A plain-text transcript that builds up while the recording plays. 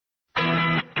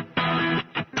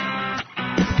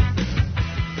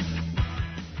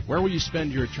Where will you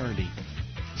spend your eternity?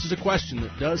 This is a question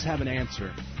that does have an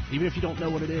answer, even if you don't know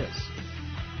what it is.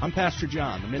 I'm Pastor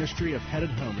John. The ministry of Headed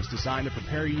Home is designed to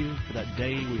prepare you for that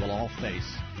day we will all face,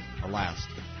 our last.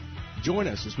 Join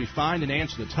us as we find and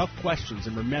answer the tough questions,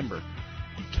 and remember,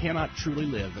 you cannot truly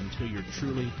live until you're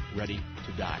truly ready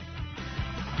to die.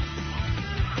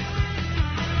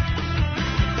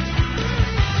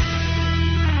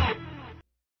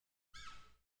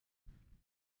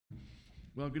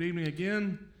 Well, good evening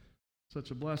again. Such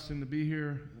a blessing to be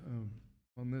here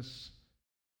on this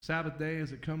Sabbath day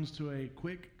as it comes to a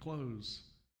quick close.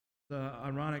 It's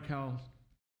ironic how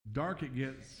dark it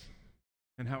gets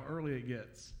and how early it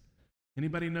gets.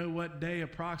 Anybody know what day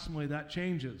approximately that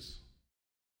changes?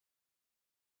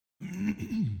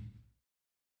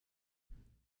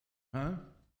 Huh?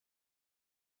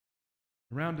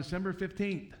 Around December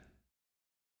 15th.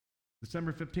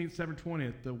 December 15th, December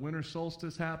 20th, the winter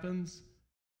solstice happens,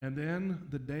 and then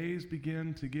the days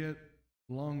begin to get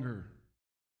longer.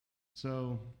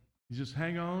 So you just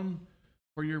hang on,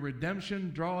 for your redemption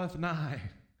draweth nigh.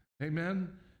 Amen?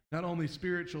 Not only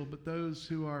spiritual, but those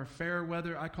who are fair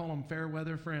weather. I call them fair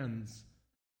weather friends.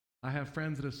 I have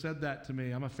friends that have said that to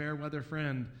me. I'm a fair weather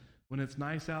friend. When it's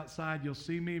nice outside, you'll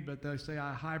see me, but they say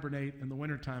I hibernate in the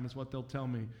wintertime is what they'll tell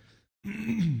me.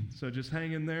 So just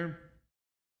hang in there,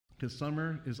 because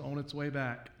summer is on its way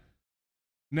back.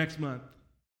 Next month,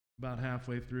 about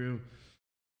halfway through.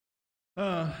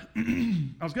 I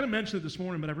was going to mention it this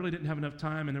morning, but I really didn't have enough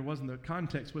time, and there wasn't the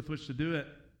context with which to do it.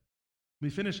 We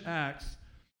finished Acts.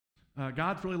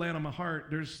 God's really laying on my heart.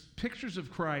 There's pictures of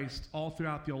Christ all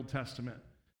throughout the Old Testament.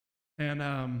 And,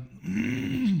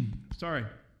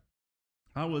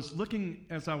 I was looking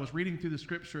as I was reading through the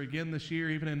Scripture again this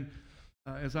year, even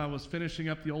as I was finishing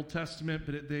up the Old Testament,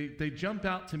 but they jump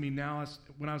out to me now.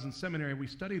 When I was in seminary, we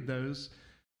studied those,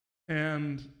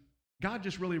 and God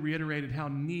just really reiterated how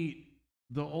neat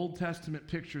the Old Testament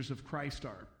pictures of Christ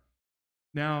are.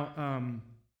 Now,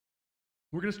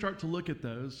 we're going to start to look at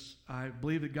those. I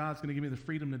believe that God's going to give me the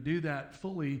freedom to do that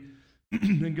fully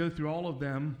and go through all of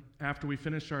them after we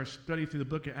finish our study through the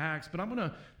book of Acts. But I'm going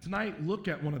to tonight look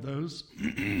at one of those.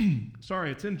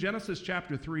 It's in Genesis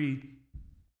chapter 3.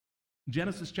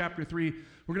 Genesis chapter 3.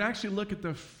 We're going to actually look at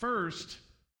the first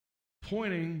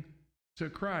pointing to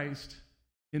Christ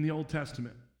in the Old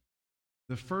Testament.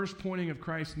 The first pointing of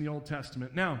Christ in the Old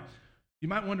Testament. Now, you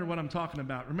might wonder what I'm talking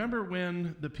about. Remember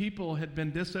when the people had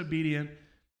been disobedient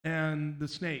and the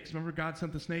snakes, remember God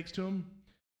sent the snakes to them?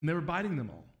 And they were biting them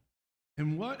all.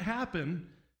 And what happened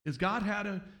is God had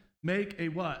to make a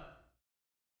what?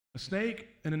 A snake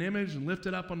and an image and lift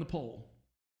it up on the pole.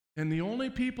 And the only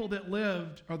people that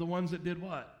lived are the ones that did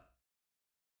what?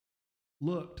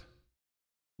 Looked.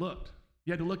 You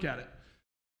had to look at it.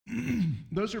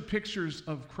 Those are pictures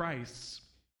of Christ's.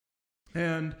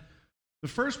 And the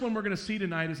first one we're going to see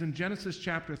tonight is in Genesis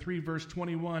chapter 3, verse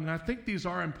 21. And I think these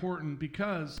are important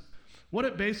because what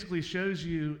it basically shows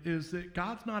you is that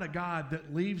God's not a God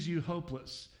that leaves you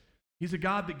hopeless. He's a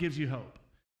God that gives you hope.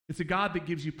 It's a God that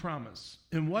gives you promise.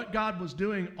 And what God was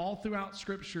doing all throughout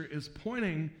Scripture is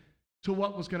pointing to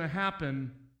what was going to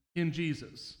happen in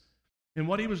Jesus. And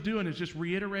what he was doing is just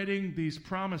reiterating these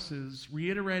promises,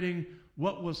 reiterating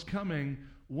what was coming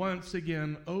once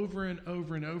again, over and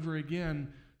over and over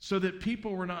again, so that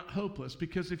people were not hopeless.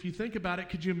 Because if you think about it,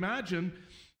 could you imagine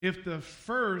if the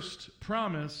first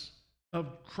promise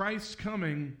of Christ's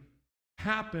coming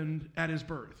happened at his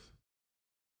birth?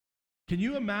 Can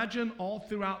you imagine all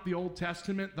throughout the Old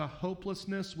Testament the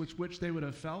hopelessness with which they would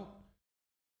have felt?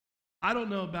 I don't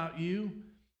know about you,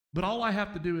 but all I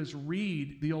have to do is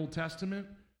read the Old Testament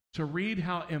to read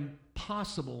how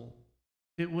impossible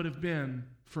it would have been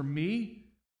for me.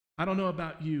 I don't know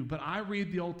about you, but I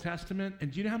read the Old Testament, and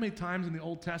do you know how many times in the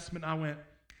Old Testament I went,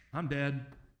 I'm dead,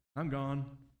 I'm gone,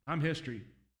 I'm history,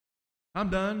 I'm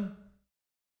done,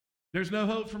 there's no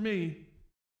hope for me.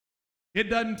 It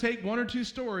doesn't take one or two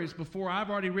stories before I've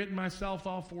already written myself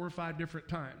off 4 or 5 different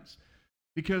times,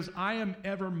 because I am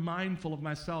ever mindful of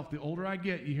myself. The older I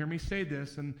get, you hear me say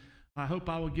this, and I hope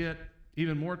I will get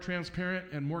even more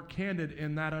transparent and more candid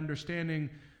in that understanding.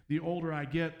 The older I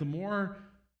get, the more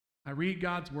I read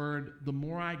God's word, the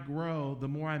more I grow, the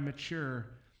more I mature,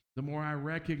 the more I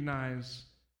recognize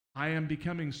I am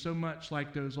becoming so much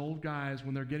like those old guys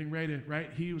when they're getting ready to,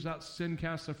 right? He was out sin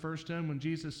cast the first stone when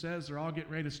Jesus says they're all getting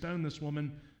ready to stone this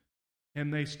woman.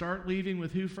 And they start leaving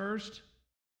with who first?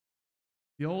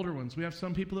 The older ones. We have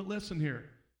some people that listen here.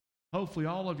 Hopefully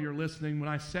all of you are listening when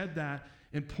I said that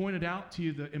and pointed out to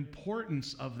you the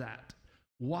importance of that.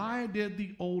 Why did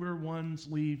the older ones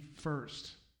leave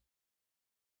first?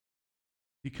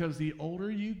 Because the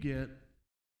older you get,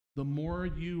 the more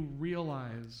you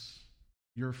realize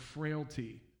your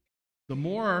frailty. The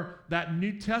more that the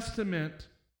New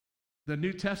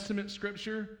Testament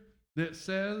scripture that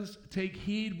says, take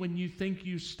heed when you think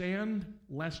you stand,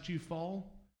 lest you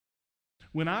fall.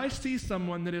 When I see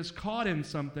someone that is caught in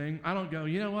something, I don't go,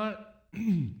 you know what?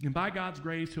 And by God's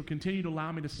grace, he'll continue to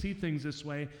allow me to see things this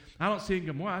way. I don't see it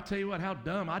and go, well, I tell you what, how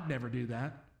dumb, I'd never do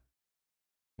that.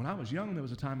 When I was young, there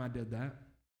was a time I did that.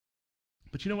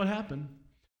 But you know what happened?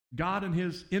 God in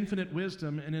his infinite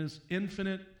wisdom and his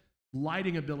infinite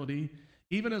lighting ability,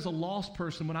 even as a lost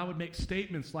person, when I would make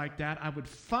statements like that, I would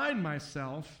find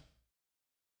myself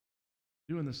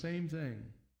doing the same thing.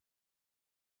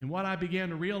 And what I began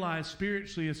to realize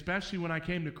spiritually, especially when I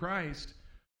came to Christ,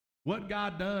 what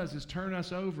God does is turn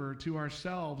us over to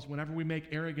ourselves whenever we make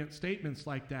arrogant statements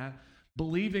like that,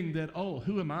 believing that, oh,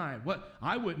 who am I?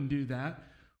 I wouldn't do that.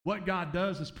 What God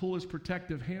does is pull his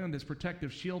protective hand, his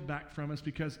protective shield back from us,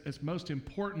 because as most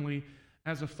importantly,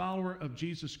 as a follower of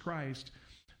Jesus Christ,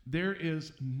 there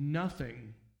is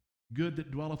nothing good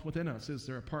that dwelleth within us, is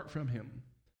there, apart from him.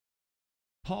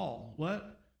 Paul,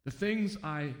 what? The things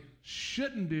I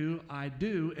shouldn't do, I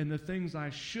do, and the things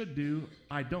I should do,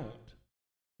 I don't.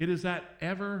 It is that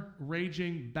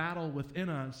ever-raging battle within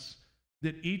us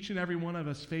that each and every one of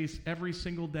us face every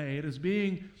single day. It is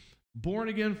being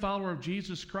born-again follower of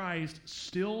Jesus Christ,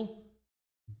 still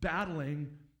battling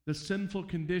the sinful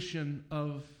condition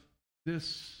of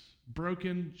this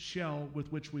broken shell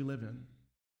with which we live in.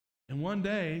 And one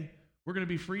day, we're going to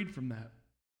be freed from that.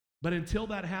 But until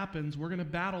that happens, we're going to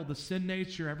battle the sin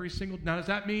nature every single. Now, does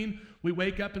that mean we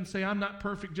wake up and say, I'm not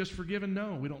perfect, just forgiven?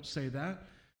 No, we don't say that.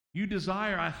 You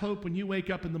desire, I hope, when you wake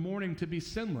up in the morning to be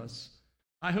sinless.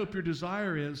 I hope your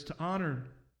desire is to honor,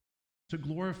 to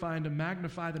glorify, and to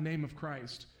magnify the name of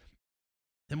Christ.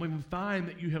 And when we find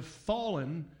that you have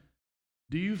fallen,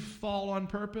 do you fall on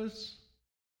purpose?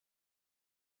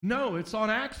 No, it's on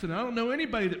accident. I don't know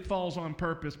anybody that falls on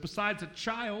purpose besides a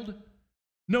child.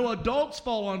 No adults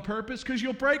fall on purpose because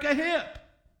you'll break a hip.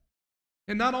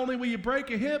 And not only will you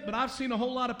break a hip, but I've seen a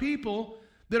whole lot of people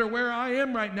that are where I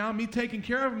am right now, me taking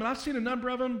care of them, and I've seen a number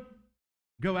of them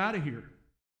go out of here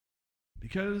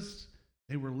because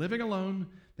they were living alone,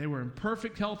 they were in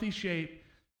perfect, healthy shape,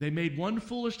 they made one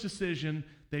foolish decision,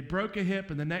 they broke a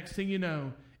hip, and the next thing you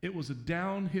know, it was a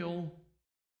downhill,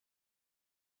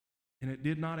 and it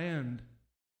did not end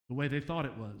the way they thought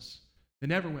it was. They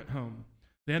never went home.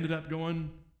 They ended up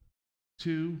going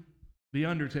to the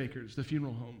undertakers, the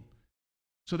funeral home.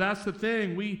 So that's the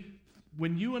thing.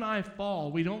 When you and I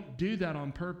fall, we don't do that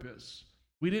on purpose.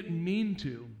 We didn't mean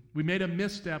to. We made a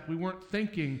misstep. We weren't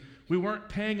thinking. We weren't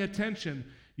paying attention.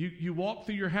 You walked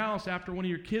through your house after one of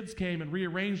your kids came and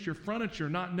rearranged your furniture,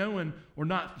 not knowing or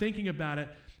not thinking about it,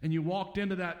 and you walked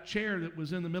into that chair that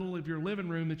was in the middle of your living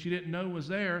room that you didn't know was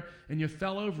there, and you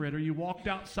fell over it, or you walked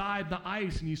outside the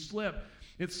ice and you slipped.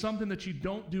 It's something that you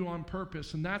don't do on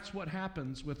purpose, and that's what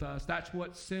happens with us. That's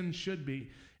what sin should be.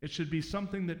 It should be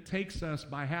something that takes us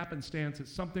by happenstance.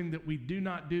 It's something that we do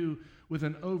not do with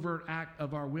an overt act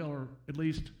of our will, or at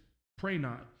least pray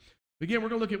not. Again, we're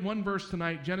going to look at one verse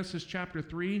tonight, Genesis chapter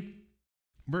 3,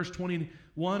 verse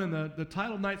 21, and the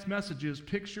title of tonight's message is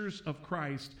Pictures of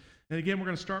Christ. And again, we're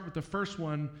going to start with the first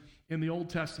one in the Old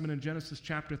Testament in Genesis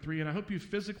chapter 3. And I hope you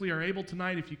physically are able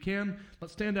tonight. If you can,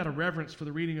 let's stand out of reverence for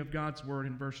the reading of God's word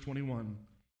in verse 21.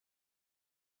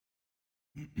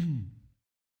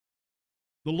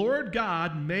 The Lord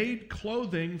God made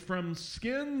clothing from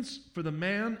skins for the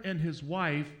man and his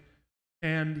wife,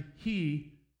 and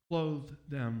he clothed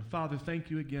them. Father, thank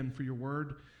you again for your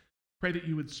word. Pray that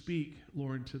you would speak,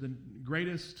 Lord, to the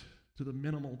greatest, to the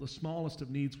minimal, the smallest of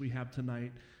needs we have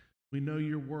tonight. We know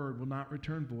your word will not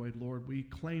return void, Lord. We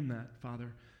claim that,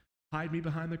 Father. Hide me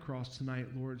behind the cross tonight,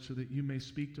 Lord, so that you may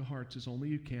speak to hearts as only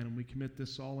you can. And we commit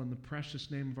this all in the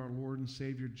precious name of our Lord and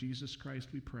Savior, Jesus Christ,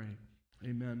 we pray.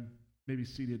 Amen. You may be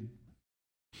seated.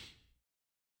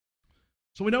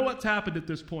 So we know what's happened at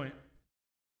this point.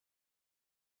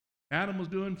 Adam was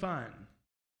doing fine.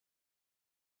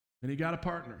 And he got a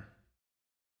partner.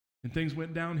 And things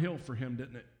went downhill for him,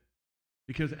 didn't it?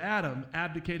 Because Adam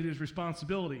abdicated his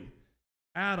responsibility.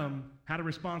 Adam had a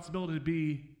responsibility to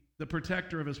be the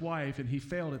protector of his wife, and he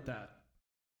failed at that.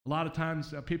 A lot of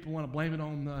times people want to blame it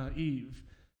on Eve.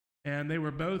 And they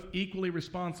were both equally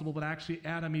responsible, but actually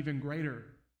Adam even greater.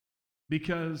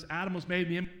 Because Adam was made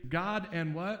in the image of God,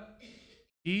 and what?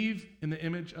 Eve in the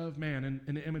image of man,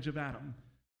 in the image of Adam.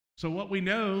 So what we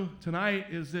know tonight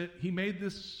is that he made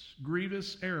this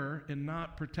grievous error in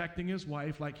not protecting his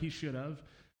wife like he should have.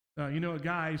 A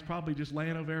guy, he's probably just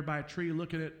laying over there by a tree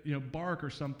looking at, bark or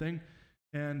something,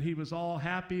 and he was all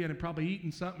happy and had probably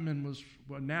eaten something and was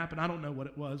napping. I don't know what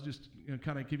it was, just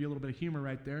kind of give you a little bit of humor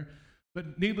right there.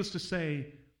 But needless to say,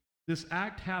 this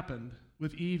act happened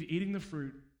with Eve eating the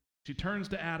fruit. She turns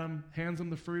to Adam, hands him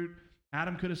the fruit.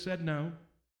 Adam could have said no.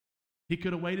 He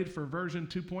could have waited for version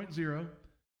 2.0,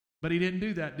 but he didn't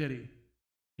do that, did he?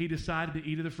 He decided to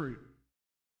eat of the fruit.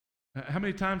 How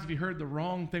many times have you heard the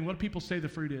wrong thing? What do people say the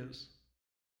fruit is?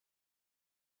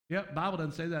 Yep, Bible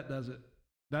doesn't say that, does it?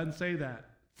 Doesn't say that.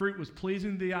 Fruit was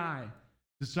pleasing to the eye,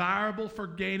 desirable for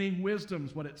gaining wisdom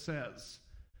is what it says.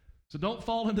 So don't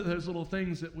fall into those little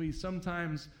things that we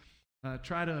sometimes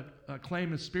try to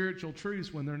claim as spiritual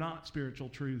truths when they're not spiritual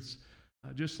truths.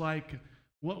 Just like,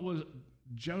 what was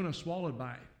Jonah swallowed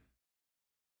by?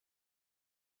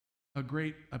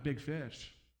 A big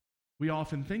fish. We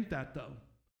often think that, though.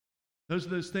 Those are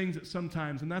those things that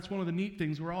sometimes, and that's one of the neat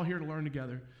things, we're all here to learn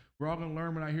together. We're all going to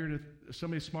learn. We're not here to,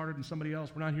 somebody's smarter than somebody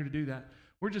else. We're not here to do that.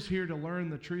 We're just here to learn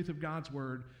the truth of God's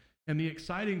word. And the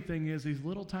exciting thing is these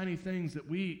little tiny things that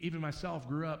we, even myself,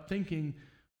 grew up thinking.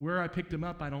 Where I picked them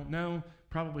up, I don't know.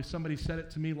 Probably somebody said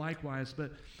it to me likewise.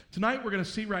 But tonight we're going to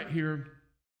see right here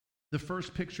the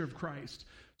first picture of Christ.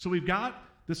 So we've got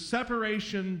the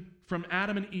separation from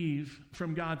Adam and Eve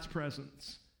from God's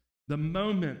presence. The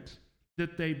moment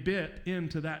that they bit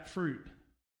into that fruit,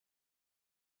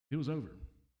 it was over.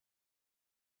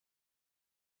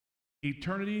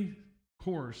 Eternity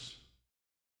course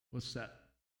was set.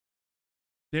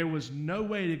 There was no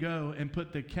way to go and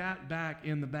put the cat back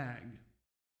in the bag.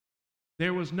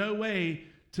 There was no way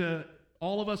to,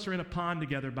 all of us are in a pond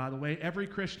together, by the way, every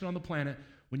Christian on the planet.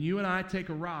 When you and I take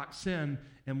a rock, sin,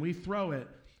 and we throw it,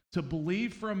 to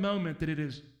believe for a moment that it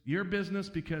is your business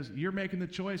because you're making the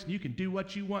choice and you can do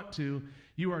what you want to,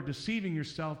 you are deceiving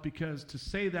yourself, because to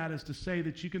say that is to say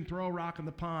that you can throw a rock in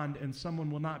the pond and someone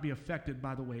will not be affected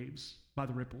by the waves, by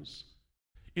the ripples.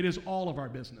 It is all of our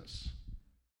business.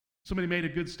 Somebody made a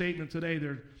good statement today.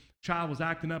 Their child was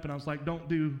acting up and I was like, don't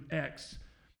do X.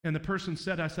 And the person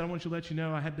said, I want you to let you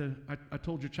know I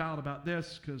told your child about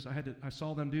this because I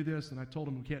saw them do this and I told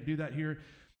them we can't do that here.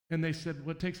 And they said,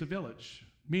 well, it takes a village,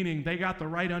 meaning they got the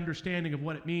right understanding of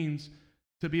what it means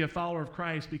to be a follower of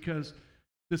Christ, because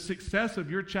the success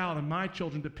of your child and my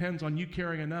children depends on you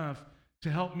caring enough to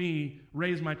help me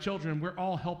raise my children. We're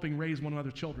all helping raise one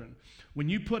another's children. When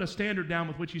you put a standard down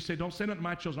with which you say, don't say nothing to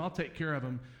my children, I'll take care of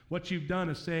them, what you've done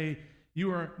is say,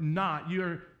 you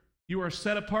are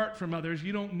set apart from others.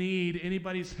 You don't need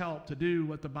anybody's help to do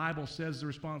what the Bible says is the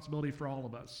responsibility for all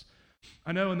of us.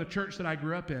 I know in the church that I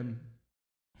grew up in,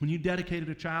 when you dedicated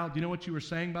a child, do you know what you were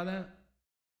saying by that?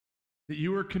 That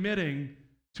you were committing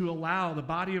to allow the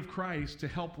body of Christ to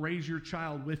help raise your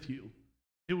child with you.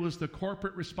 It was the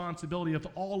corporate responsibility of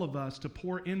all of us to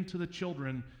pour into the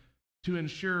children to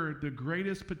ensure the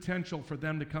greatest potential for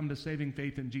them to come to saving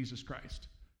faith in Jesus Christ.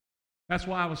 That's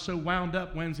why I was so wound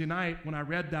up Wednesday night when I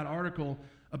read that article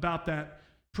about that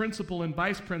principal and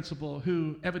vice principal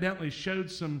who evidently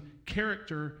showed some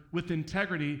character with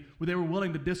integrity, where they were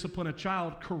willing to discipline a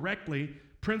child correctly.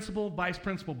 Principal, vice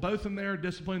principal, both in there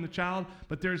disciplining the child,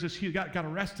 but there's this, he got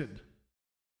arrested.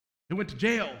 They went to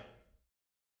jail.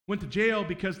 Went to jail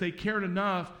because they cared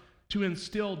enough to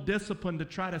instill discipline to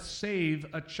try to save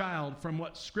a child from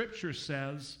what Scripture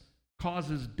says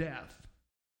causes death.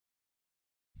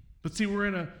 But see, we're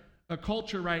in a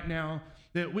culture right now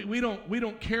that we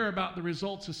don't care about the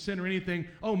results of sin or anything.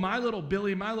 Oh, my little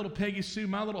Billy, my little Peggy Sue,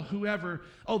 my little whoever,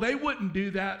 oh, they wouldn't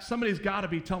do that. Somebody's got to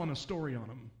be telling a story on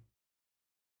them.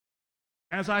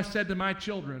 As I said to my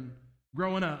children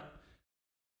growing up,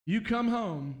 you come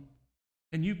home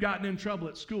and you've gotten in trouble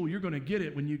at school, you're going to get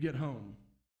it when you get home.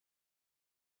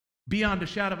 Beyond a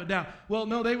shadow of a doubt. Well,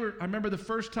 no, I remember the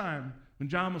first time when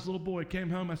John was a little boy, came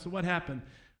home, I said, what happened?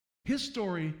 His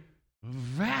story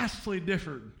vastly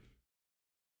differed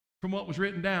from what was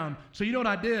written down. So you know what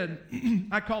I did?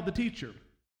 I called the teacher.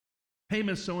 Hey,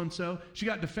 Miss So-and-so. She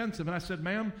got defensive, and I said,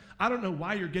 ma'am, I don't know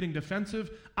why you're getting defensive.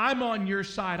 I'm on your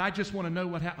side. I just want to know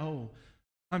what happened. Oh,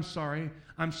 I'm sorry.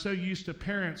 I'm so used to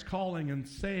parents calling and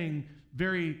saying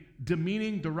very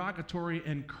demeaning, derogatory,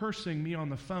 and cursing me on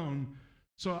the phone.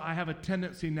 So I have a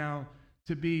tendency now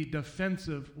to be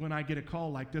defensive when I get a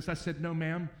call like this. I said, no,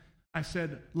 ma'am. I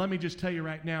said, let me just tell you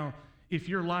right now, if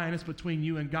you're lying, it's between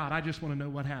you and God. I just want to know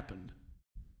what happened.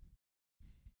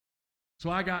 So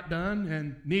I got done,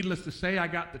 and needless to say, I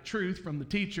got the truth from the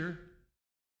teacher,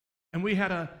 and we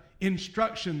had an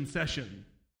instruction session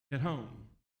at home.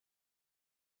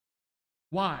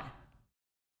 Why?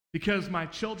 Because my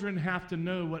children have to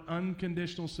know what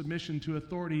unconditional submission to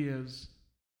authority is,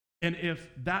 and if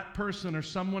that person or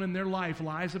someone in their life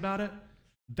lies about it,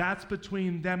 That's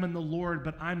between them and the Lord,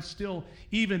 but I'm still,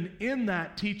 even in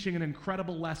that, teaching an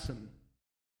incredible lesson.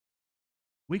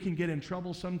 We can get in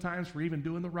trouble sometimes for even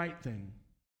doing the right thing.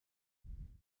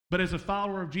 But as a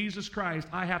follower of Jesus Christ,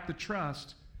 I have to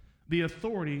trust the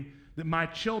authority that my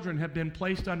children have been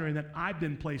placed under and that I've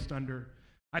been placed under.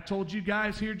 I told you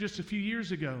guys here just a few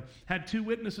years ago, had 2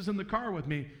 witnesses in the car with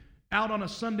me, out on a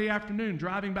Sunday afternoon,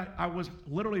 driving by. I was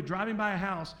literally driving by a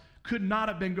house, could not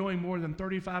have been going more than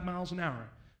 35 miles an hour.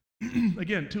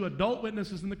 Again, 2 adult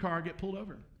witnesses in the car get pulled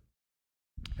over.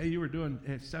 Hey, you were doing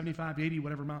 75, 80,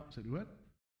 whatever miles. I said, what?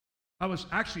 I was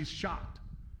actually shocked.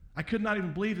 I could not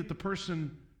even believe that the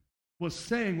person was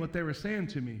saying what they were saying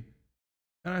to me.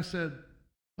 And I said,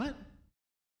 what?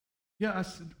 Yeah, I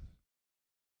said,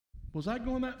 was I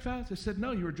going that fast? They said,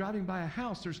 no, you were driving by a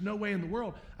house. There's no way in the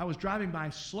world. I was driving by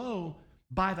slow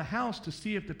by the house to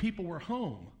see if the people were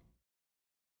home.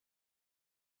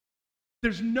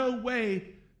 There's no way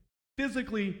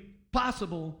physically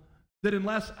possible that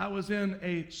unless I was in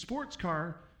a sports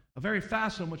car, a very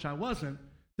fast one, which I wasn't,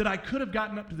 that I could have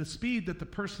gotten up to the speed that the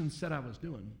person said I was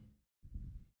doing.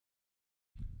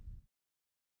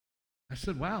 I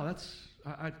said, wow,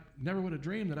 I never would have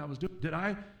dreamed that I was doing. Did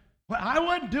I? Well, I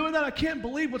wasn't doing that. I can't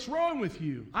believe what's wrong with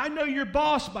you. I know your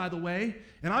boss, by the way,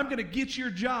 and I'm going to get your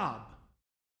job.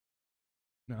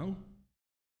 No.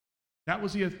 That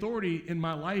was the authority in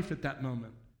my life at that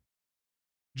moment.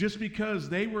 Just because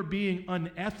they were being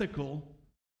unethical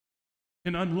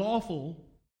and unlawful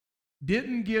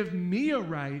didn't give me a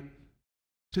right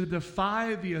to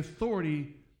defy the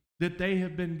authority that they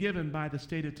have been given by the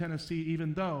state of Tennessee,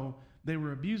 even though they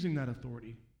were abusing that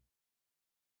authority.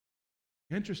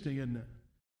 Interesting, isn't it?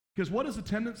 Because what is the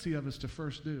tendency of us to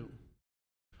first do?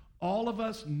 All of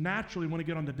us naturally want to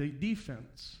get on the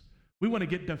defense. We want to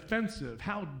get defensive.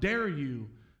 How dare you?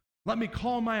 Let me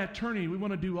call my attorney. We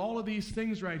want to do all of these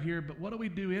things right here, but what do we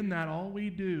do in that? All we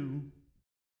do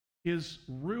is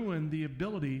ruin the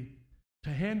ability to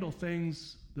handle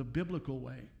things the biblical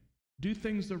way, do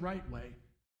things the right way.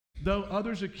 Though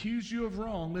others accuse you of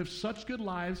wrong, live such good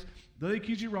lives, though they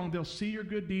accuse you wrong, they'll see your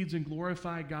good deeds and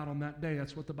glorify God on that day.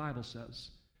 That's what the Bible says.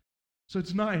 So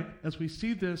tonight, as we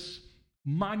see this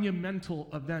monumental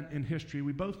event in history,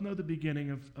 we both know the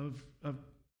beginning of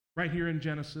right here in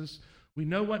Genesis. We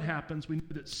know what happens. We know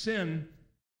that sin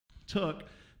took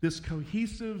this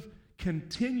cohesive,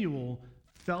 continual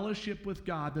fellowship with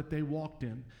God that they walked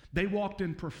in. They walked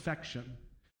in perfection.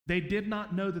 They did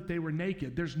not know that they were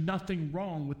naked. There's nothing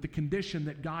wrong with the condition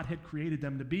that God had created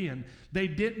them to be in. They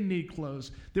didn't need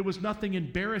clothes. There was nothing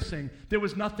embarrassing. There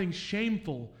was nothing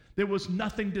shameful. There was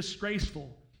nothing disgraceful.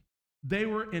 They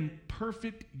were in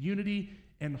perfect unity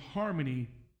and harmony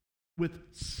with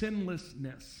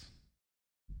sinlessness.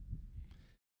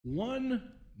 One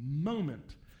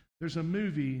moment, there's a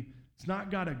movie, it's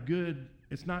not a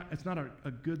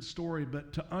good story,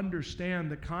 but to understand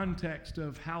the context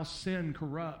of how sin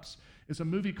corrupts, is a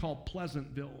movie called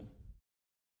Pleasantville.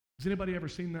 Has anybody ever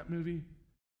seen that movie?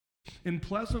 In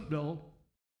Pleasantville,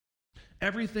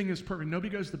 everything is perfect. Nobody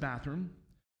goes to the bathroom.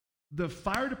 The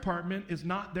fire department is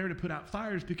not there to put out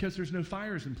fires because there's no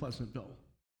fires in Pleasantville.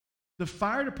 The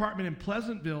fire department in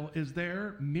Pleasantville is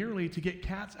there merely to get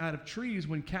cats out of trees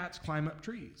when cats climb up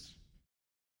trees,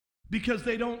 because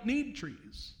they don't need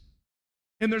trees.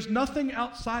 And there's nothing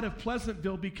outside of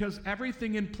Pleasantville because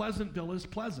everything in Pleasantville is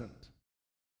pleasant.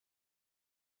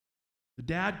 The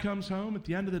dad comes home at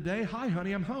the end of the day. Hi,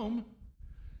 honey, I'm home.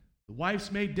 The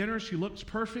wife's made dinner. She looks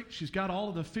perfect. She's got all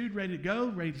of the food ready to go,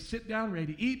 ready to sit down,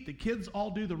 ready to eat. The kids all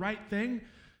do the right thing.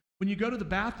 When you go to the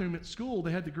bathroom at school,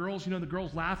 they had the girls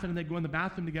laughing and they go in the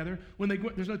bathroom together. When they go,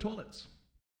 there's no toilets.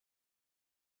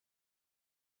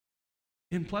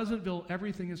 In Pleasantville,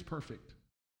 everything is perfect.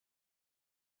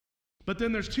 But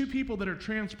then there's 2 people that are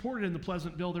transported into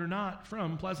Pleasantville that are not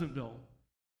from Pleasantville.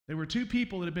 There were 2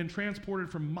 people that had been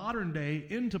transported from modern day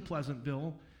into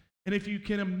Pleasantville. And if you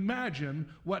can imagine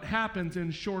what happens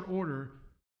in short order,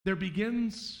 there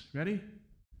begins, ready?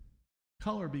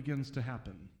 Color begins to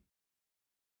happen.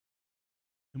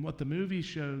 And what the movie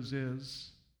shows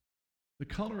is the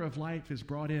color of life is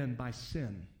brought in by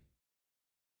sin.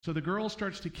 So the girl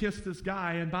starts to kiss this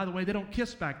guy, and by the way, they don't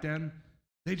kiss back then.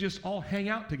 They just all hang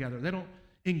out together. They don't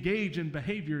engage in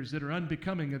behaviors that are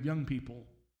unbecoming of young people.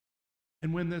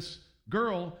 And when this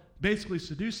girl basically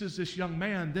seduces this young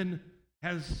man, then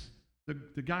as the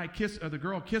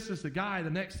girl kisses the guy, the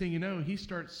next thing you know, he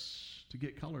starts to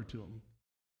get color to him.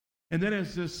 And then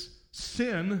as this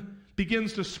sin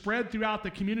begins to spread throughout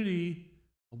the community,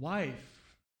 a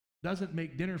wife doesn't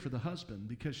make dinner for the husband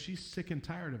because she's sick and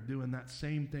tired of doing that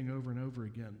same thing over and over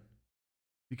again.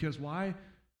 Because why?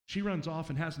 She runs off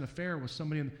and has an affair with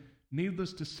somebody, and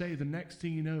needless to say, the next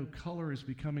thing you know, color is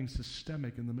becoming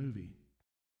systemic in the movie.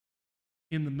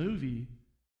 In the movie,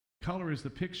 color is the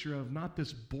picture of not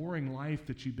this boring life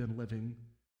that you've been living,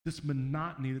 this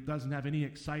monotony that doesn't have any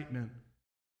excitement.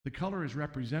 The color is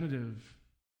representative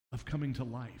of coming to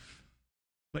life.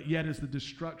 But yet, as the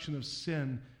destruction of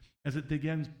sin, as it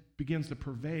begins to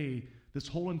pervade this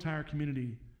whole entire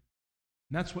community,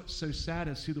 and that's what's so sad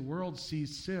is, see, the world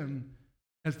sees sin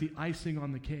as the icing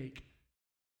on the cake.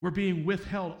 We're being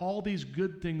withheld. All these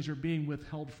good things are being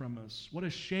withheld from us. What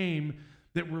a shame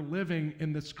that we're living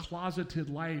in this closeted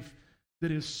life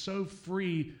that is so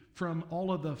free from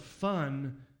all of the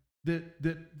fun that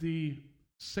the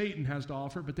Satan has to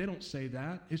offer, but they don't say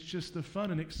that. It's just the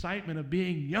fun and excitement of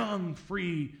being young,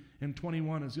 free, and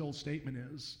 21, as the old statement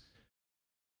is.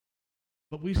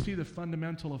 But we see the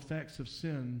fundamental effects of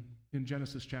sin in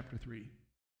Genesis chapter 3.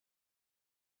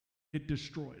 It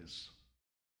destroys.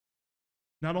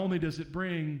 Not only does it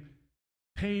bring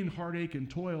pain, heartache, and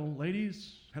toil.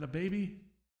 Ladies, had a baby?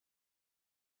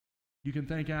 You can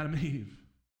thank Adam and Eve.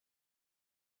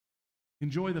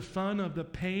 Enjoy the fun of the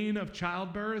pain of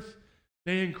childbirth?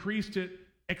 They increased it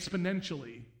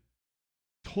exponentially.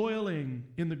 Toiling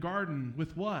in the garden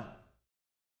with what?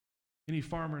 Any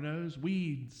farmer knows?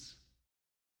 Weeds.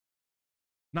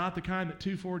 Not the kind that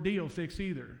 2,4-D will fix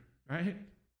either, right?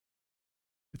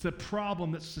 It's a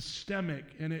problem that's systemic,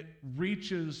 and it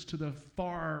reaches to the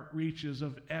far reaches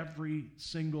of every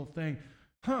single thing.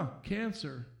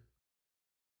 Cancer.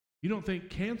 You don't think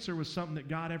cancer was something that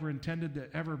God ever intended to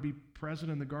ever be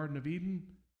present in the Garden of Eden?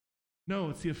 No,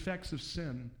 it's the effects of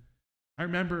sin. I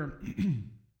remember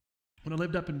when I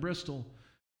lived up in Bristol,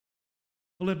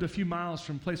 I lived a few miles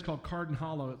from a place called Carden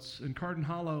Hollow. And Carden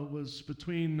Hollow was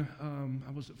between,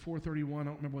 I was at 431, I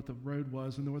don't remember what the road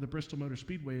was, and where the Bristol Motor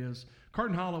Speedway is.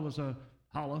 Carden Hollow was a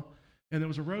hollow, and there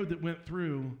was a road that went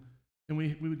through, and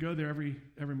we would go there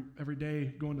every day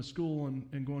going to school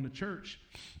and going to church.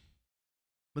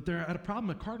 But there, I had a problem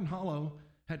at Carden Hollow,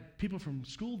 had people from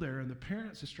school there, and the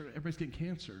parents, everybody's getting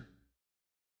cancer.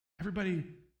 Everybody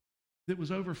that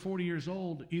was over 40 years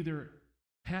old either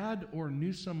had or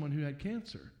knew someone who had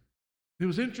cancer. It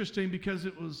was interesting because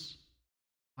it was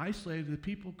isolated to the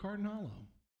people of Carden Hollow.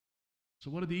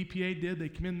 So what did the EPA did? They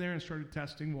came in there and started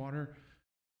testing water.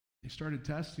 They started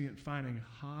testing it, finding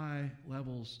high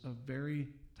levels of very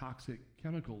toxic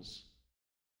chemicals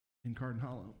in Carden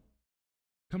Hollow.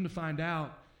 Come to find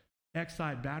out,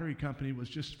 Exide Battery Company was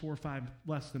just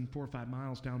less than 4 or 5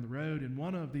 miles down the road, and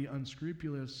one of the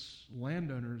unscrupulous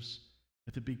landowners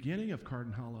at the beginning of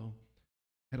Carden Hollow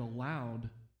had allowed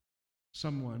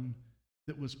someone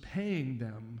that was paying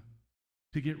them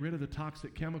to get rid of the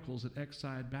toxic chemicals at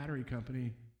Exide Battery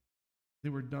Company. They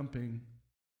were dumping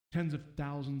tens of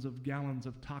thousands of gallons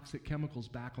of toxic chemicals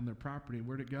back on their property.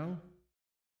 Where'd it go?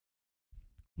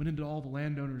 Went into all the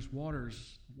landowners'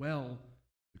 waters, well,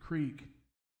 the creek.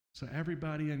 So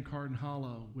everybody in Carden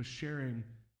Hollow was sharing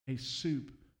a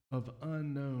soup of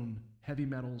unknown heavy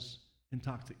metals and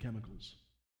toxic chemicals.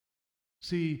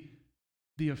 See,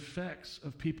 the effects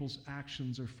of people's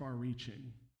actions are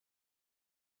far-reaching.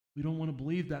 We don't want to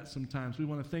believe that sometimes. We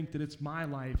want to think that it's my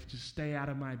life, to stay out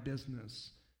of my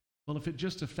business. Well, if it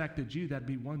just affected you, that'd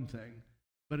be one thing,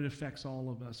 but it affects all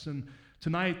of us. And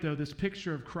tonight, though, this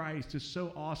picture of Christ is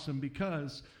so awesome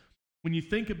because when you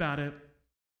think about it,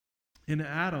 in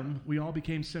Adam, we all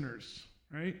became sinners,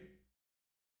 right?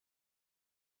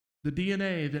 The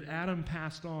DNA that Adam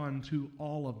passed on to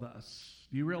all of us.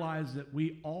 Do you realize that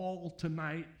we all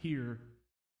tonight here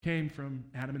came from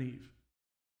Adam and Eve?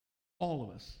 All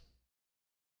of us.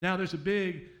 Now, there's a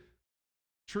big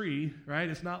tree, right?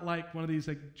 It's not like one of these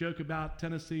like joke about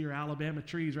Tennessee or Alabama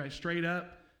trees, right? Straight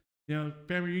up. You know,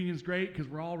 family reunion's great because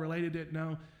we're all related to it.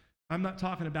 No, I'm not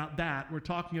talking about that. We're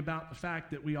talking about the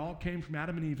fact that we all came from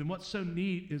Adam and Eve. And what's so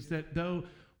neat is that though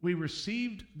we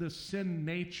received the sin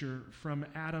nature from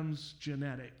Adam's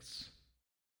genetics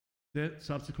that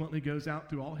subsequently goes out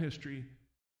through all history,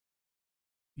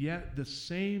 yet the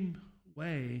same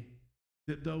way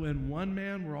that though in one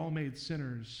man we're all made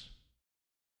sinners,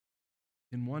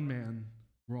 in one man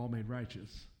we're all made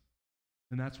righteous.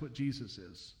 And that's what Jesus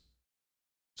is.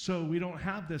 So we don't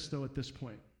have this though at this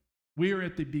point.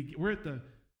 We're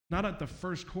not at the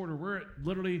first quarter, we're at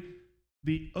literally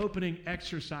the opening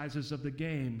exercises of the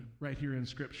game right here in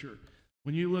Scripture.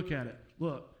 When you look at it,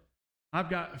 look, I've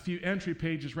got a few entry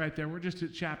pages right there. We're just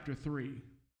at chapter 3.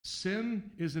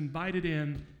 Sin is invited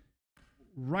in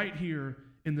right here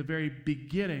in the very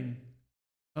beginning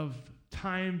of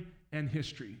time and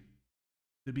history.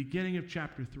 The beginning of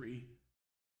chapter 3.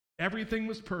 Everything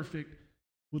was perfect.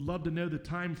 Would love to know the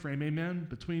time frame, amen,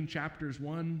 between chapters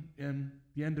 1 and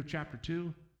the end of chapter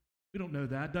 2. We don't know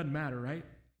that. Doesn't matter, right?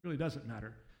 It really doesn't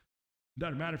matter. It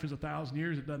doesn't matter if it's 1,000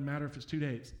 years. It doesn't matter if it's 2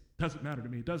 days. It doesn't matter to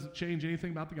me. It doesn't change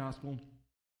anything about the gospel.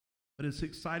 But it's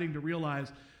exciting to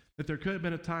realize that there could have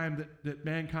been a time that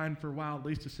mankind for a while at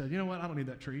least has said, you know what, I don't need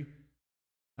that tree.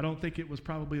 I don't think it was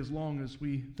probably as long as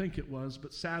we think it was,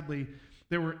 but sadly,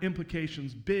 there were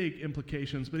implications, big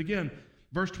implications. But again,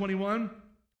 verse 21,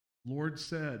 Lord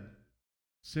said,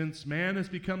 since man has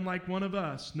become like one of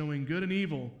us, knowing good and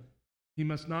evil, he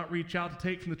must not reach out to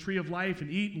take from the tree of life and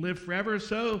eat and live forever.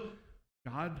 So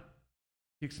God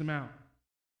kicks them out.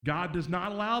 God does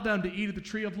not allow them to eat of the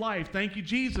tree of life. Thank you,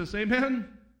 Jesus. Amen.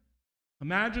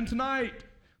 Imagine tonight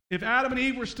if Adam and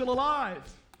Eve were still alive,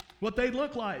 what they'd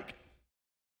look like.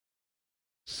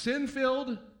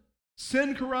 Sin-filled,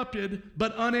 sin-corrupted,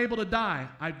 but unable to die.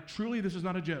 This is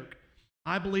not a joke.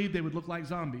 I believe they would look like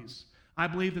zombies. I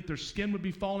believe that their skin would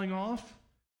be falling off.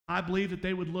 I believe that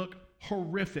they would look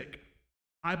horrific.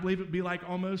 I believe it would be like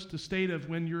almost a state of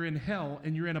when you're in hell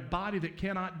and you're in a body that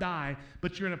cannot die,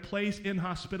 but you're in a place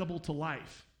inhospitable to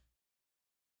life.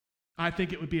 I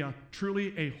think it would be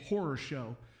truly a horror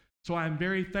show. So I'm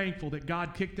very thankful that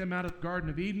God kicked them out of the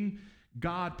Garden of Eden.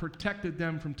 God protected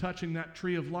them from touching that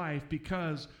tree of life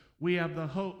because we have the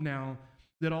hope now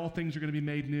that all things are going to be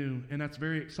made new, and that's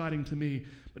very exciting to me.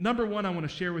 But number one I want to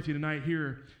share with you tonight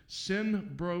here,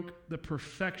 sin broke the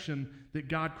perfection that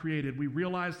God created. We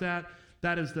realize that.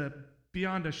 That is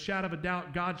beyond a shadow of a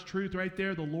doubt, God's truth right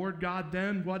there. The Lord God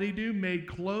then, what did he do? Made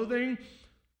clothing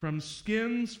from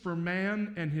skins for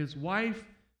man and his wife,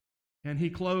 and he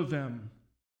clothed them.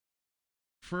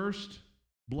 First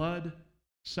blood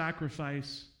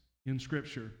sacrifice in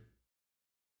Scripture.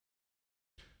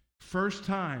 First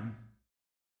time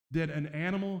that an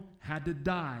animal had to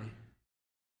die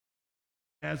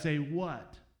as a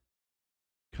what?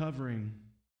 Covering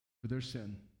for their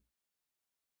sin.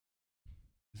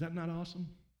 Is that not awesome?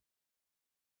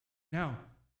 Now,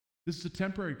 this is a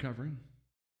temporary covering.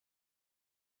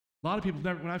 A lot of people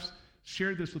when I've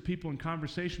shared this with people in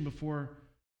conversation before,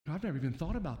 I've never even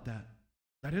thought about that.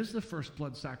 That is the first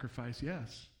blood sacrifice,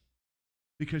 yes.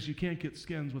 Because you can't get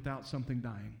skins without something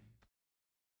dying.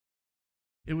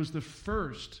 It was the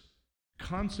first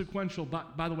consequential,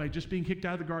 by the way, just being kicked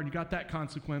out of the garden, you got that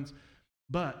consequence,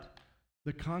 but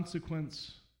the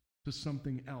consequence to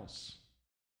something else.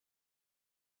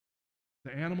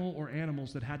 The animal or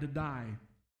animals that had to die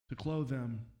to clothe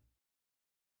them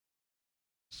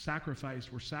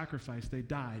were sacrificed, they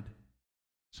died,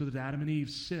 so that Adam and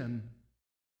Eve's sin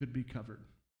could be covered.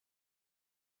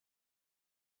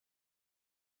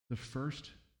 The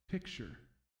first picture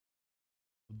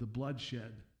of the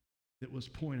bloodshed that was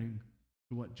pointing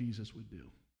to what Jesus would do.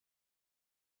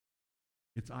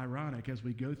 It's ironic as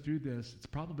we go through this, it's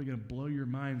probably going to blow your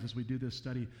minds as we do this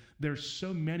study. There's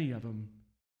so many of them.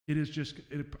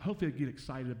 Hopefully you get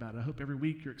excited about it. I hope every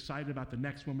week you're excited about the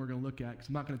next one we're going to look at, because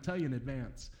I'm not going to tell you in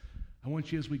advance. I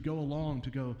want you as we go along to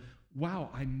go, wow,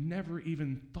 I never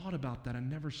even thought about that. I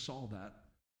never saw that.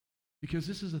 Because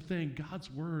this is the thing,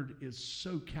 God's word is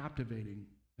so captivating.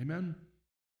 Amen?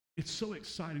 It's so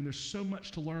exciting. There's so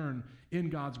much to learn in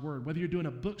God's word. Whether you're doing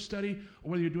a book study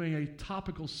or whether you're doing a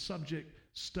topical subject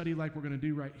study like we're going to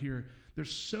do right here,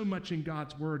 there's so much in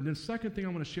God's word. And the second thing I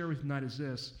want to share with you tonight is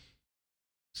this.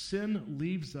 Sin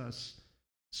leaves us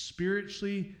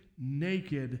spiritually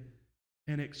naked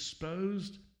and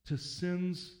exposed to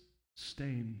sin's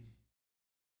stain.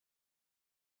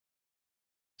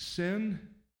 Sin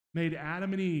made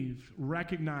Adam and Eve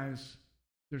recognize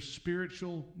their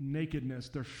spiritual nakedness,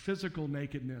 their physical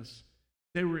nakedness.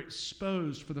 They were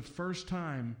exposed for the first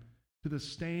time to the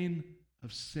stain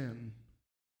of sin.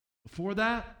 Before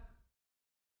that,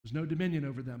 there was no dominion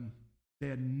over them. They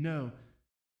had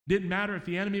didn't matter if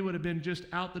the enemy would have been just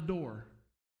out the door.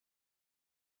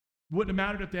 Wouldn't have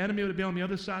mattered if the enemy would have been on the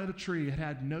other side of the tree. It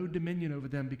had no dominion over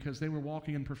them because they were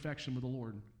walking in perfection with the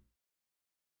Lord.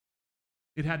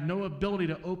 It had no ability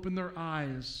to open their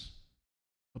eyes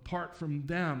apart from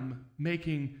them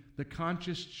making the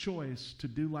conscious choice to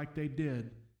do like they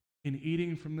did in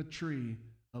eating from the tree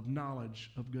of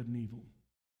knowledge of good and evil.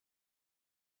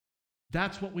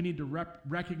 That's what we need to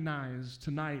recognize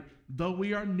tonight. Though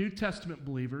we are New Testament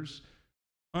believers,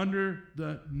 under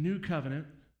the new covenant,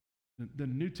 the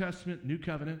New Testament, new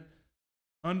covenant,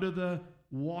 under the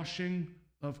washing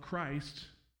of Christ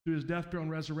through his death, burial,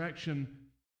 and resurrection,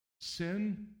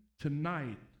 sin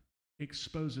tonight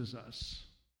exposes us.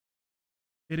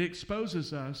 It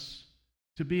exposes us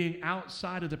to being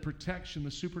outside of the protection,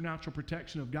 the supernatural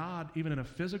protection of God, even in a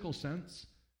physical sense.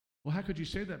 Well, how could you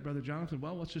say that, Brother Jonathan?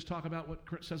 Well, let's just talk about what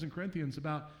it says in Corinthians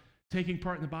about taking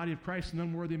part in the body of Christ in an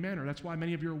unworthy manner. That's why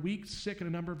many of you are weak, sick, and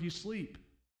a number of you sleep.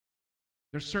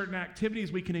 There's certain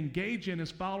activities we can engage in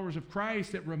as followers of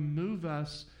Christ that remove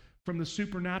us from the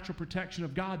supernatural protection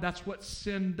of God. That's what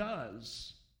sin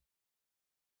does.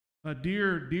 A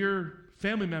dear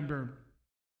family member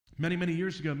many, many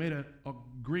years ago made a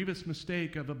grievous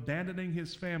mistake of abandoning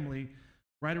his family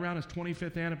right around his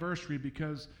 25th anniversary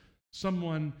because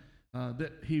someone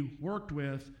that he worked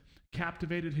with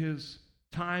captivated his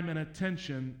time and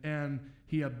attention, and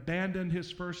he abandoned his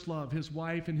first love, his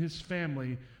wife and his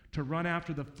family, to run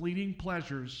after the fleeting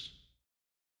pleasures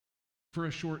for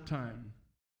a short time.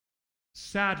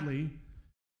 Sadly,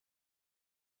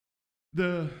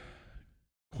 the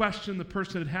question the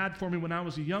person had for me when I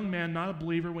was a young man, not a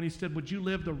believer, when he said, would you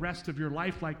live the rest of your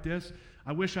life like this?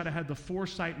 I wish I'd have had the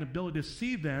foresight and ability to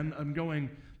see then. I'm going,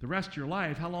 the rest of your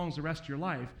life? How long is the rest of your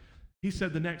life? He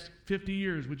said, the next 50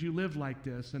 years, would you live like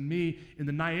this? And me, in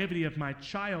the naivety of my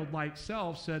childlike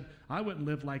self, said, I wouldn't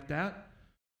live like that.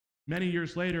 Many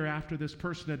years later, after this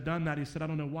person had done that, he said, I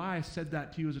don't know why I said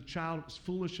that to you as a child. It was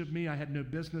foolish of me. I had no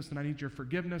business, and I need your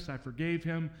forgiveness. I forgave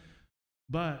him.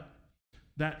 But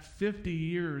that 50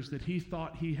 years that he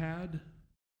thought he had,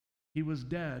 he was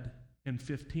dead in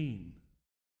 15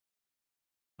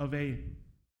 of a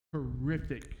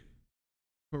horrific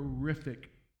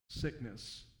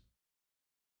sickness.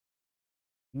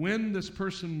 When this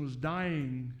person was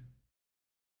dying,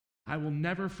 I will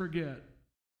never forget.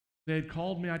 They had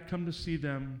called me, I'd come to see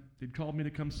them. They'd called me to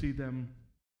come see them.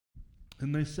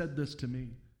 And they said this to me.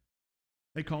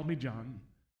 They called me John.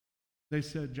 They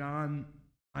said, John,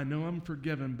 I know I'm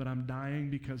forgiven, but I'm dying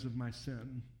because of my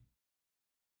sin.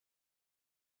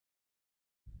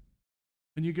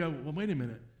 And you go, well, wait a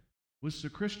minute. Was this a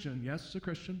Christian? Yes, it's a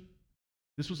Christian.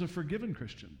 This was a forgiven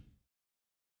Christian.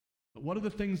 But what are the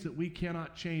things that we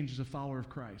cannot change as a follower of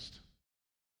Christ?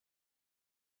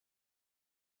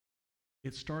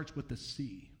 It starts with the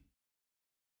C.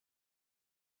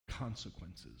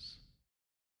 Consequences.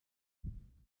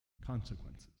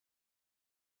 Consequences.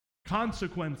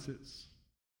 Consequences.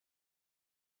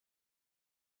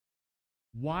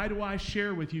 Why do I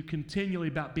share with you continually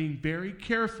about being very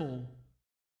careful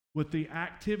with the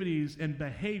activities and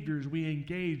behaviors we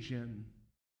engage in?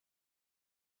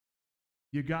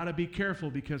 You got to be careful,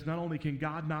 because not only can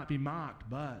God not be mocked,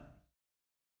 but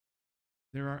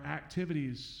there are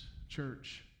activities,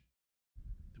 church,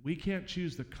 that we can't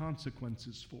choose the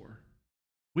consequences for.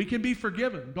 We can be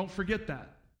forgiven. Don't forget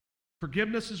that.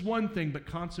 Forgiveness is one thing, but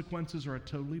consequences are a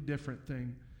totally different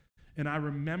thing. And I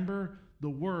remember the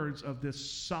words of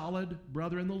this solid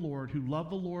brother in the Lord who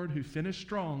loved the Lord, who finished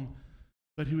strong,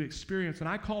 but who experienced, and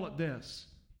I call it this,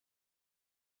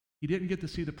 he didn't get to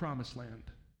see the promised land.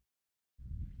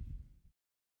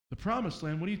 The promised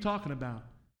land, what are you talking about?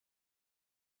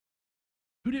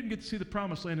 Who didn't get to see the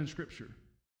promised land in Scripture?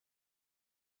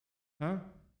 Huh?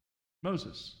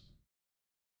 Moses.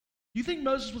 You think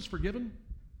Moses was forgiven?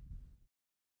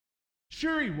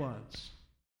 Sure he was.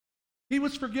 He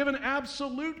was forgiven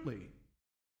absolutely.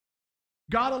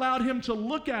 God allowed him to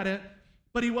look at it,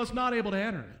 but he was not able to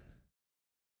enter it.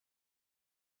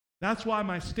 That's why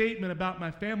my statement about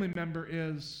my family member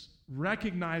is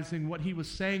recognizing what he was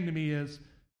saying to me is,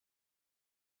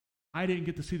 I didn't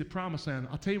get to see the promised land.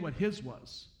 I'll tell you what his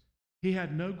was. He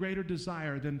had no greater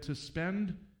desire than to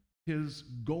spend his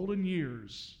golden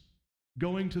years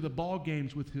going to the ball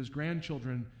games with his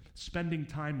grandchildren, spending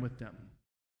time with them.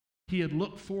 He had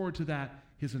looked forward to that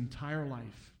his entire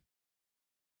life.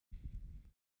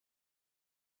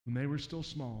 When they were still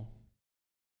small,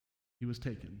 he was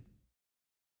taken.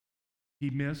 He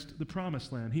missed the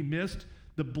promised land. He missed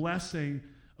the blessing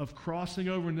of crossing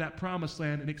over into that promised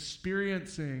land and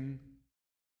experiencing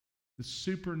the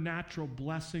supernatural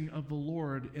blessing of the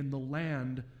Lord in the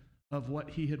land of what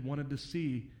he had wanted to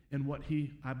see and what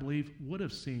he, I believe, would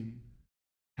have seen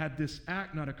had this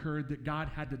act not occurred that God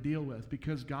had to deal with,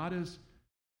 because God is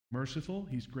merciful,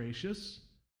 he's gracious,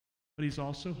 but he's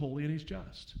also holy and he's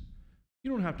just.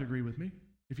 You don't have to agree with me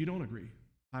if you don't agree.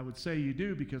 I would say you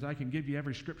do, because I can give you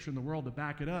every scripture in the world to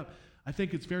back it up. I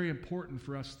think it's very important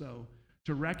for us, though,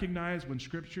 to recognize when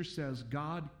Scripture says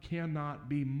God cannot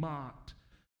be mocked,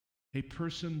 a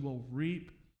person will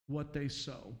reap what they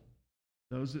sow.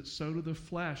 Those that sow to the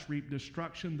flesh reap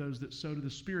destruction. Those that sow to the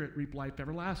Spirit reap life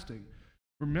everlasting.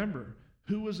 Remember,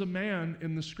 who was a man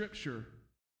in the Scripture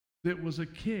that was a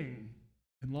king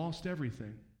and lost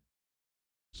everything?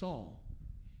 Saul.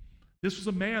 This was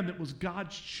a man that was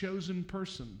God's chosen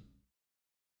person.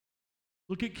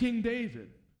 Look at King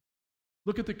David.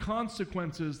 Look at the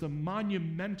consequences, the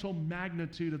monumental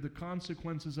magnitude of the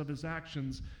consequences of his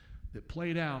actions that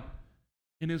played out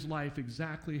in his life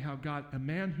exactly how God, a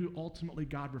man who ultimately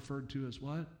God referred to as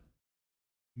what?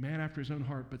 A man after his own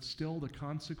heart, but still the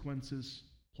consequences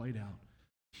played out.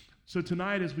 So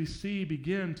tonight, as we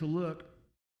begin to look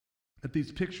at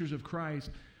these pictures of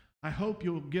Christ, I hope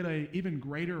you'll get an even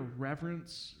greater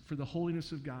reverence for the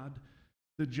holiness of God,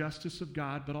 the justice of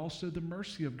God, but also the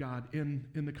mercy of God in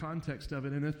the context of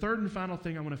it. And the third and final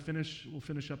thing I want to we'll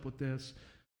finish up with this.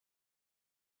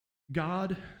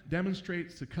 God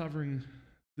demonstrates the covering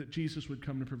that Jesus would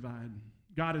come to provide.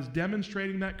 God is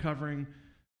demonstrating that covering.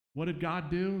 What did God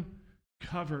do?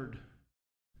 Covered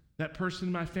that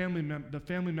person, the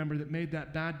family member that made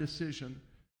that bad decision.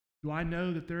 Do I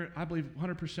know that I believe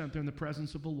 100% they're in the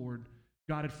presence of the Lord.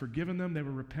 God had forgiven them. They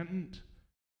were repentant.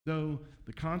 Though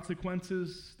the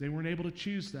consequences, they weren't able to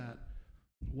choose that.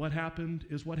 What happened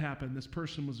is what happened. This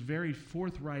person was very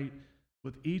forthright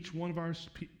with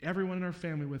everyone in our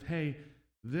family with, hey,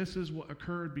 this is what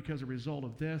occurred because of a result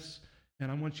of this,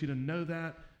 and I want you to know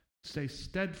that. Stay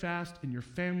steadfast in your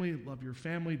family, love your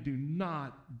family. Do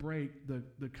not break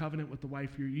the covenant with the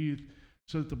wife of your youth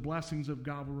so that the blessings of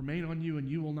God will remain on you and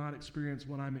you will not experience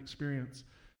what I'm experiencing.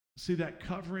 See, that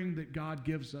covering that God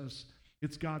gives us,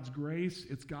 it's God's grace,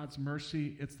 it's God's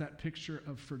mercy, it's that picture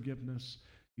of forgiveness.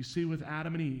 You see with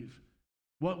Adam and Eve,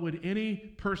 what would any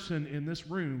person in this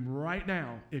room right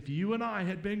now, if you and I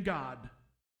had been God,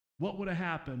 what would have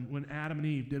happened when Adam and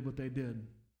Eve did what they did?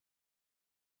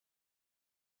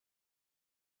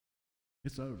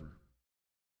 It's over.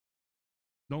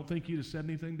 Don't think you'd have said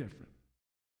anything different.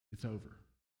 It's over.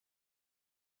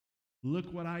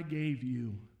 Look what I gave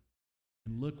you,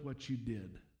 and look what you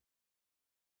did.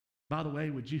 By the way,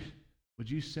 would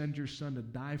you send your son to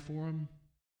die for him?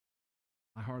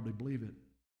 I hardly believe it.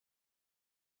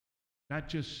 That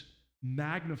just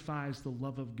magnifies the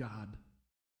love of God.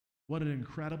 What an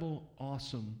incredible,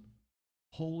 awesome,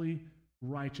 holy,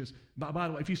 righteous. By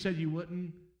the way, if you said you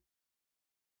wouldn't,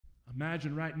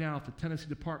 imagine right now if the Tennessee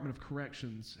Department of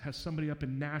Corrections has somebody up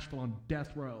in Nashville on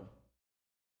death row,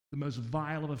 the most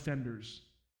vile of offenders,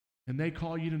 and they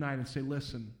call you tonight and say,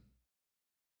 listen,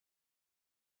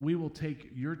 we will take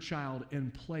your child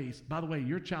in place. By the way,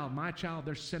 your child, my child,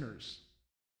 they're sinners.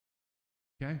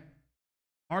 Okay?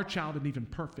 Our child isn't even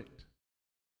perfect.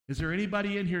 Is there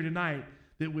anybody in here tonight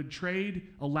that would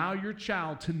allow your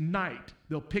child tonight,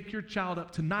 they'll pick your child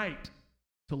up tonight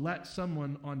to let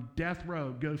someone on death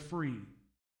row go free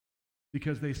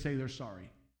because they say they're sorry?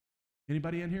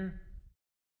 Anybody in here?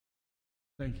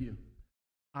 Thank you.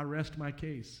 I rest my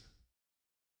case.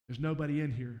 There's nobody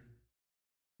in here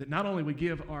that not only would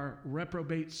give our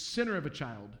reprobate sinner of a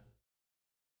child,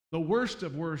 the worst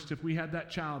of worst, if we had that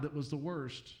child that was the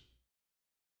worst,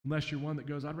 unless you're one that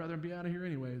goes, I'd rather be out of here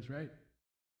anyways, right?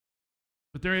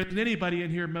 But there isn't anybody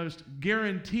in here most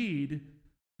guaranteed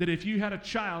that if you had a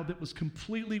child that was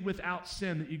completely without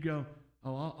sin, that you go,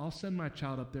 oh, I'll send my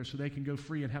child up there so they can go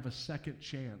free and have a second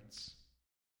chance.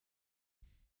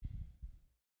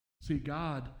 See,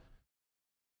 God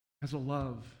has a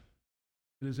love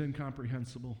that is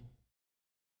incomprehensible.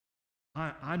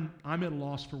 I'm at a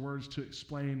loss for words to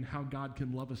explain how God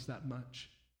can love us that much.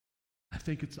 I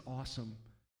think it's awesome.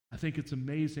 I think it's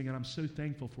amazing, and I'm so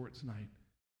thankful for it tonight.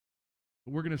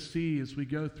 But we're going to see as we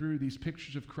go through these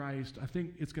pictures of Christ, I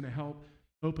think it's going to help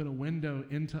open a window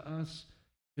into us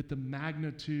at the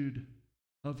magnitude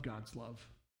of God's love.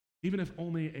 Even if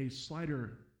only a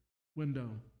slighter window,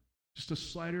 just a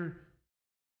slighter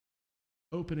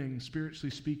opening, spiritually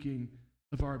speaking,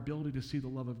 of our ability to see the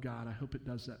love of God. I hope it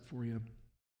does that for you.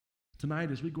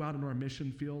 Tonight, as we go out into our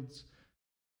mission fields,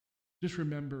 just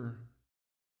remember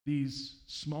these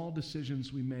small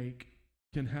decisions we make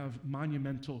can have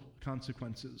monumental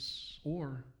consequences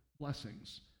or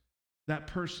blessings. That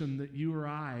person that you or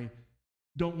I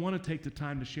don't want to take the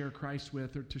time to share Christ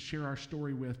with or to share our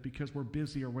story with because we're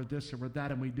busy or we're this or we're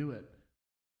that, and we do it.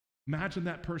 Imagine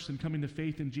that person coming to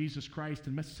faith in Jesus Christ,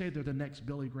 and let's say they're the next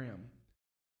Billy Graham.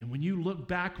 And when you look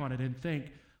back on it and think,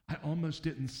 I almost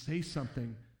didn't say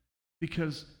something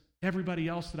because everybody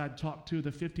else that I'd talked to,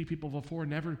 the 50 people before,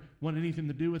 never wanted anything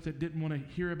to do with it, didn't want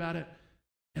to hear about it,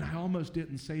 and I almost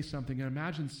didn't say something. And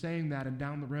imagine saying that, and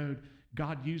down the road,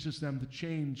 God uses them to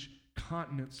change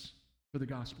continents for the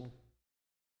gospel.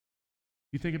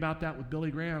 You think about that with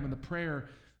Billy Graham and the prayer.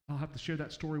 I'll have to share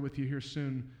that story with you here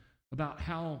soon about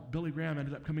how Billy Graham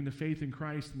ended up coming to faith in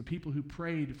Christ and the people who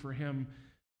prayed for him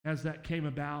as that came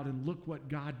about, and look what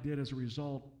God did as a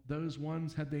result. Those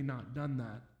ones, had they not done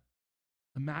that,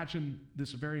 imagine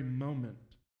this very moment,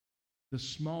 the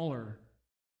smaller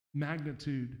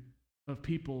magnitude of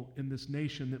people in this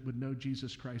nation that would know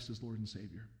Jesus Christ as Lord and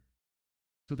Savior.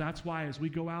 So that's why as we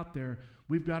go out there,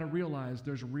 we've got to realize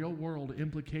there's real world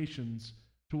implications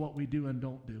to what we do and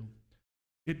don't do.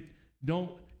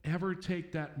 Don't ever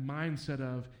take that mindset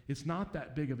of, it's not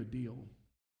that big of a deal,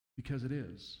 because it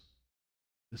is.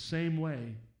 The same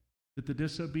way that the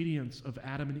disobedience of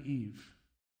Adam and Eve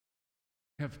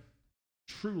have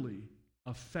truly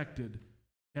affected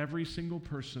every single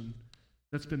person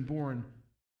that's been born,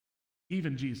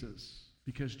 even Jesus,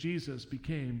 because Jesus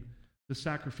became the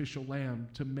sacrificial lamb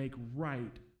to make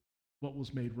right what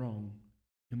was made wrong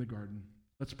in the garden.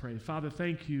 Let's pray. Father,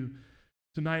 thank you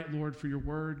tonight, Lord, for your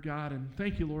word, God, and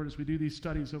thank you, Lord, as we do these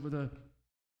studies over the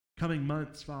coming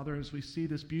months, Father, as we see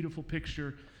this beautiful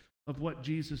picture of what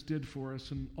Jesus did for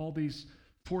us and all these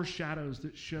foreshadows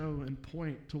that show and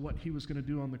point to what he was going to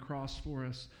do on the cross for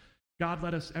us. God,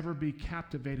 let us ever be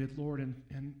captivated, Lord, and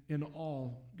in awe,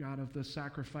 God, of the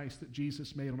sacrifice that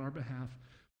Jesus made on our behalf.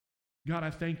 God,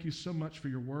 I thank you so much for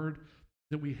your word,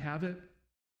 that we have it,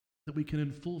 that we can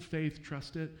in full faith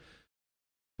trust it.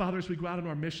 Father, as we go out in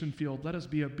our mission field, let us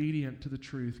be obedient to the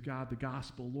truth, God, the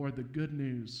gospel, Lord, the good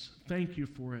news. Thank you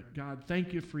for it, God.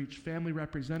 Thank you for each family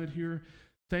represented here.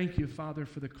 Thank you, Father,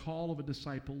 for the call of a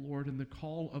disciple, Lord, and the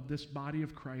call of this body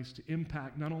of Christ to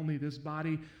impact not only this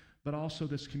body, but also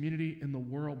this community and the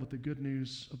world with the good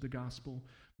news of the gospel.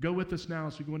 Go with us now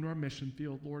as we go into our mission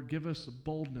field, Lord. Give us a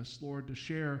boldness, Lord, to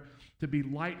share, to be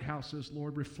lighthouses,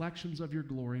 Lord, reflections of your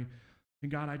glory.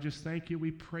 And God, I just thank you.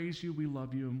 We praise you. We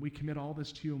love you. And we commit all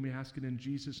this to you, and we ask it in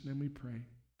Jesus' name we pray.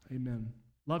 Amen.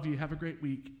 Love you. Have a great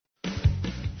week.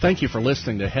 Thank you for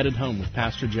listening to Headed Home with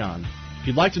Pastor John. If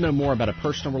you'd like to know more about a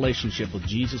personal relationship with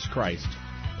Jesus Christ,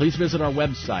 please visit our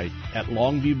website at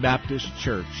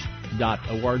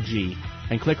longviewbaptistchurch.org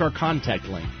and click our contact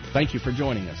link. Thank you for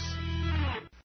joining us.